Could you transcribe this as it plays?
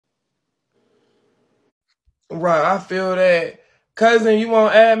Right, I feel that. Cousin, you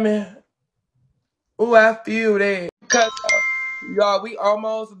want admin? Ooh, I feel that. Cause y'all, we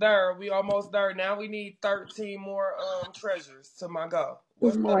almost there. We almost there. Now we need 13 more treasures to my go.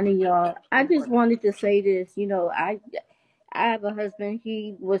 Good What's up? morning, y'all. I Good just morning. wanted to say this. I have a husband.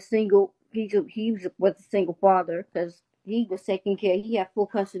 He was single. Was a single father because he was taking care. He had full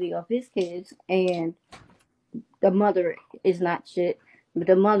custody of his kids, and the mother is not shit. But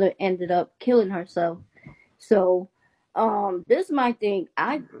the mother ended up killing herself. So, this is my thing.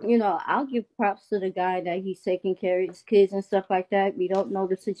 I'll give props to the guy that he's taking care of his kids and stuff like that. We don't know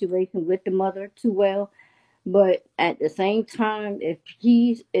the situation with the mother too well, but at the same time, if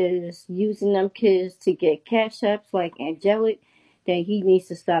he is using them kids to get cash apps like Angelic, then he needs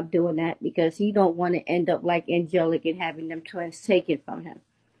to stop doing that because he don't want to end up like Angelic and having them twins taken from him.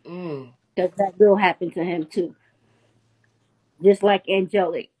 Mm. Because that will happen to him too, just like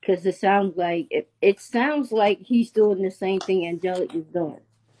Angelic. Because it sounds like he's doing the same thing Angelic is doing.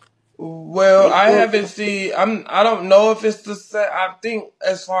 Well, They I both, haven't seen. I don't know if it's the same. I think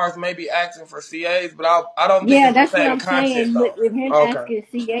as far as maybe asking for CAs, but I don't think yeah, it's the that's what same I'm content saying though. with him Okay. asking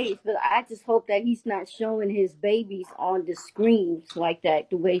CAs. But I just hope that he's not showing his babies on the screens like that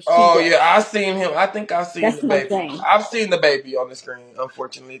the way she Oh does. yeah, I seen him. I think I seen That's the what I'm baby. saying. I've seen the baby on the screen.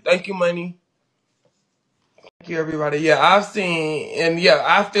 Unfortunately, thank you, money. Thank you, everybody. Yeah, I've seen, and yeah,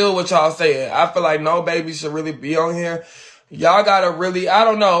 I feel what y'all saying. I feel like no baby should really be on here. Y'all gotta really, I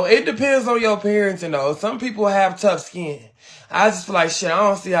don't know. It depends on your parents, you know. Some people have tough skin. I just feel like shit. I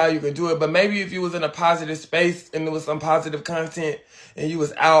don't see how you can do it, but maybe if you was in a positive space and there was some positive content, and you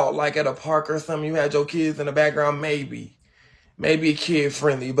was out like at a park or something, you had your kids in the background, maybe kid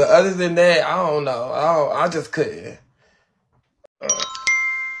friendly. But other than that, I don't know. I just couldn't.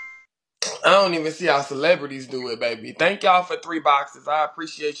 I don't even see how celebrities do it, baby. Thank y'all for 3 boxes. I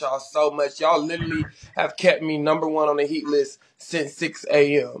appreciate y'all so much. Y'all literally have kept me #1 on the heat list since 6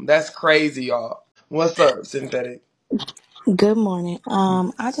 a.m. That's crazy, y'all. What's up, Synthetic? Good morning.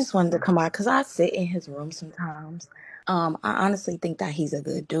 I just wanted to come out because I sit in his room sometimes. I honestly think that he's a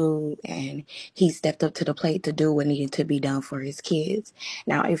good dude and he stepped up to the plate to do what needed to be done for his kids.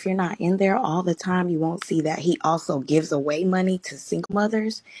 Now, if you're not in there all the time, you won't see that he also gives away money to single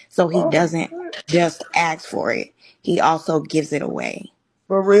mothers. So he Oh, doesn't just ask for it, he also gives it away.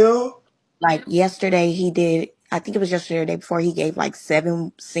 for real? Like yesterday, he did, I think it was yesterday or the day before, he gave like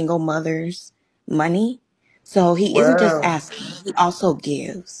 7 single mothers money. So he isn't just Wow. asking, he also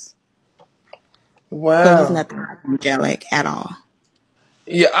gives. So he's Wow. nothing like angelic at all.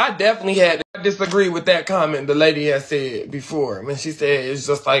 Yeah, I definitely had. I disagree with that comment the lady had said before. When she said it's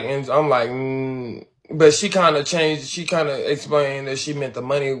just like, and I'm like, but she kind of changed. She kind of explained that she meant the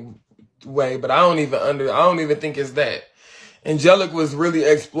money way, but I don't even think it's that. Angelic was really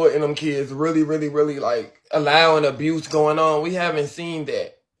exploiting them kids, really, really, really like allowing abuse going on. We haven't seen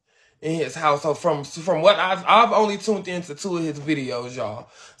that in his household from what I've only tuned into 2 of his videos, y'all.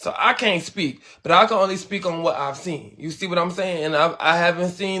 So I can't speak, but I can only speak on what I've seen. You see what I'm saying? And I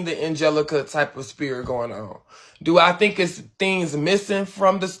haven't seen the Angelica type of spirit going on. Do I think it's things missing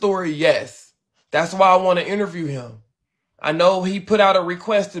from the story? Yes. That's why I want to interview him. I know he put out a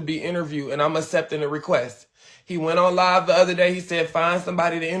request to be interviewed, and I'm accepting the request. He went on live the other day. He said, find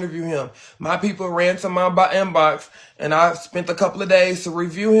somebody to interview him. My people ran to my inbox, and I spent a couple of days to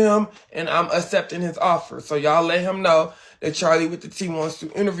review him, and I'm accepting his offer. So y'all let him know that Charlie with the T wants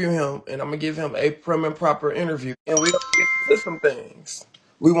to interview him, and I'm going to give him a prim and proper interview. And we're going to get into some things.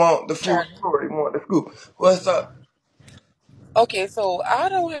 We want the full Charlie. story. We want the scoop. What's up? Okay, so I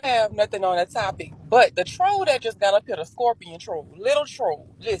don't have nothing on that topic, but the troll that just got up here, the scorpion troll, little troll,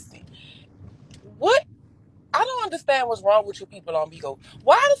 listen, what? I don't understand what's wrong with you people on Bigo.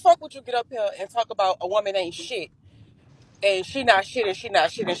 Why the fuck would you get up here and talk about a woman ain't shit and she not shit and she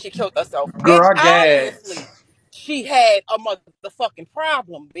not shit and she killed herself? Bitch, Girl, I obviously guess. she had a motherfucking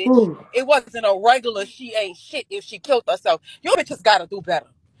problem, bitch. It wasn't a regular she ain't shit if she killed herself. You bitches gotta do better.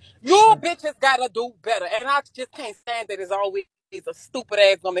 You bitches gotta do better. And I just can't stand that it's always a stupid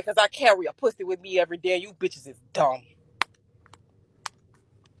ass woman because I carry a pussy with me every day and you bitches is dumb.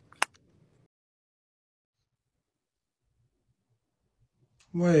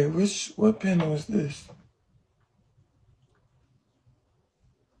 Wait, what panel is this?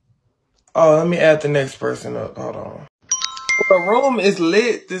 Oh, let me add the next person up. Hold on. The room is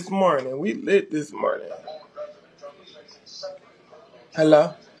lit this morning. We lit this morning.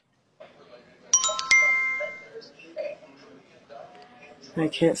 Hello? I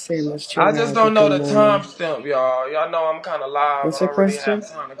can't say much too I just loud. don't know Good the morning. timestamp, y'all. Y'all know I'm kind of live. I What's your don't really question? have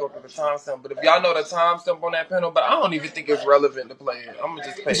time to go through the timestamp. But if y'all know the timestamp on that panel, but I don't even think it's relevant to play it. I'm gonna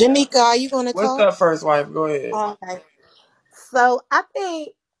just pay it. Janika, are you going to What's talk? up, first wife? Go ahead. Okay. So I think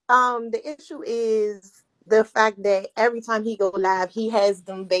the issue is the fact that every time he go live, he has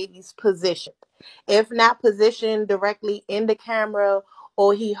them babies positioned. If not positioned directly in the camera,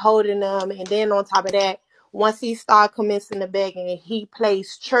 or he holding them, and then on top of that, once he start commencing the begging, he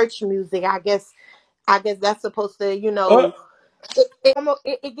plays church music. I guess that's supposed to, Uh,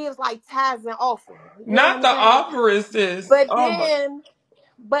 it gives like tithes and offering. You know what Not I'm the saying? opera, sis. But Oh my.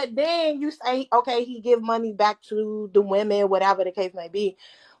 then you say, okay, he give money back to the women, whatever the case may be.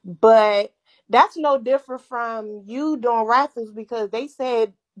 But that's no different from you doing raffles, because they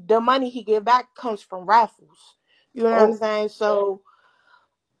said the money he give back comes from raffles. You know what I'm Oh, saying? So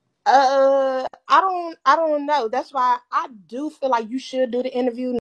I don't know. That's why I do feel like you should do the interview.